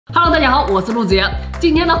Hello， 大家好，我是鹿子也。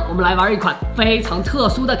今天呢，我们来玩一款非常特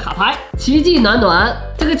殊的卡牌——奇迹暖暖。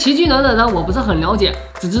这个奇迹暖暖呢，我不是很了解，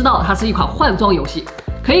只知道它是一款换装游戏，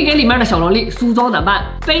可以给里面的小萝莉梳妆打扮，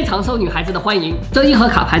非常受女孩子的欢迎。这一盒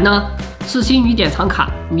卡牌呢，是星宇典藏卡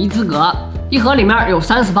迷之阁，一盒里面有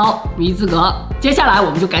30包迷之阁。接下来我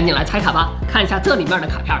们就赶紧来拆卡吧，看一下这里面的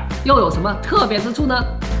卡片又有什么特别之处呢？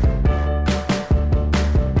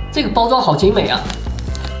这个包装好精美啊！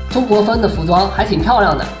中国风的服装还挺漂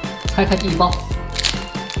亮的。拆开第一包，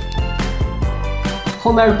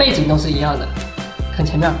后面的背景都是一样的。看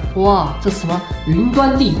前面，哇，这是什么？云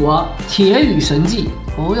端帝国铁羽神迹。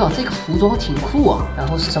哦哟，这个服装挺酷啊。然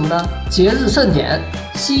后是什么呢？节日盛典，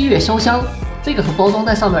西月潇湘。这个和包装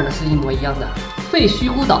袋上面的是一模一样的。废墟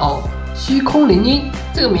孤岛，虚空灵音。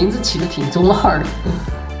这个名字起的挺中二的。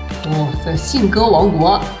哦，这信鸽王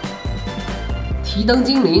国，提灯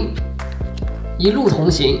精灵，一路同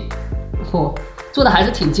行。嚯！做的还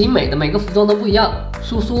是挺精美的，每个服装都不一样。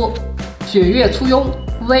苏苏，雪月初拥，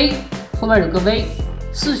微，后面有个微，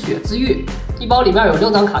嗜血之欲。一包里面有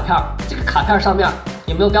6张卡片，这个卡片上面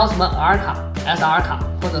有没有标什么 R 卡、SR 卡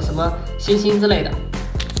或者什么星星之类的？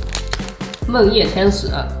梦夜天使，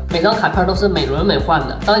每张卡片都是美轮美奂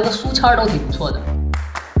的，当一个书签都挺不错的。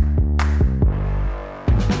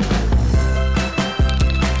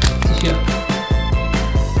继续。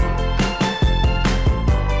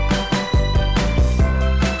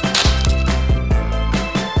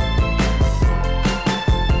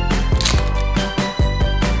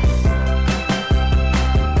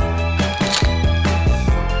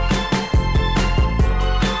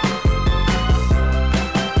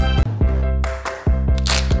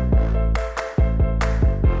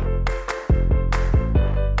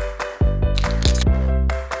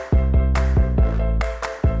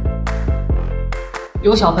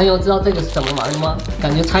有小朋友知道这个是怎么玩的吗？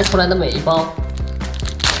感觉拆出来的每一包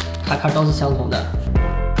卡片都是相同的。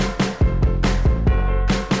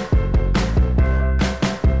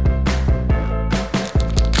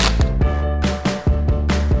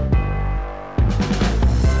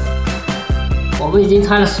我们已经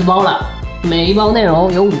拆了10包了，每一包内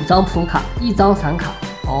容有5张普卡，1张散卡。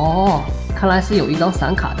哦，看来是有1张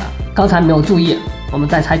散卡的，刚才没有注意。我们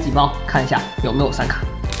再拆几包，看一下有没有散卡。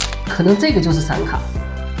可能这个就是散卡，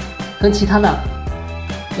跟其他的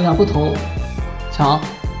有点不同。瞧，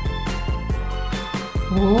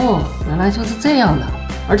哦，原来就是这样的，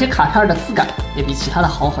而且卡片的质感也比其他的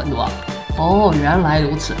好很多。哦，原来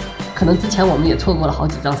如此，可能之前我们也错过了好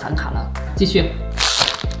几张散卡了。继续，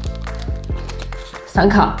散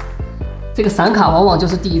卡，这个散卡往往就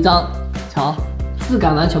是第1张，瞧，质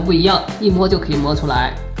感完全不一样，一摸就可以摸出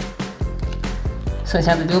来。剩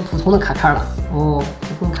下的就是普通的卡片了。哦，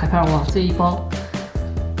普通卡片哇，这一包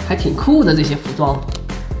还挺酷的，这些服装。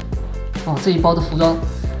哦，这一包的服装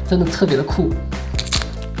真的特别的酷，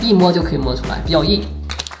一摸就可以摸出来，比较硬。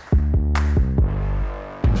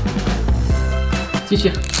继续，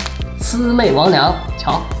魑魅魍魉，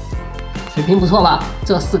瞧，水平不错吧？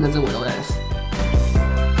这4个字我都认识。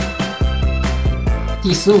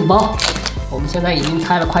第15包，我们现在已经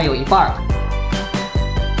拆了快有一半了。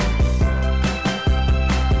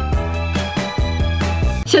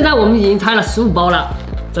现在我们已经拆了15包了，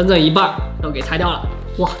整整一半都给拆掉了。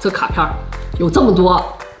哇，这卡片有这么多，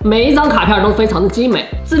每一张卡片都非常的精美，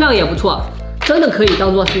质量也不错，真的可以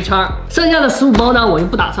当做书签。剩下的15包呢，我就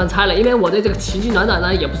不打算拆了，因为我对这个奇迹暖暖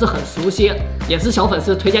呢也不是很熟悉，也是小粉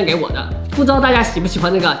丝推荐给我的。不知道大家喜不喜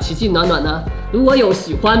欢这个奇迹暖暖呢？如果有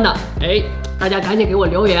喜欢的，大家赶紧给我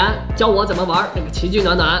留言，教我怎么玩这个奇迹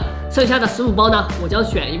暖暖。剩下的15包呢，我将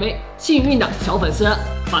选一位幸运的小粉丝，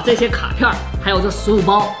把这些卡片还有这15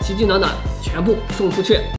包奇迹暖暖全部送出去。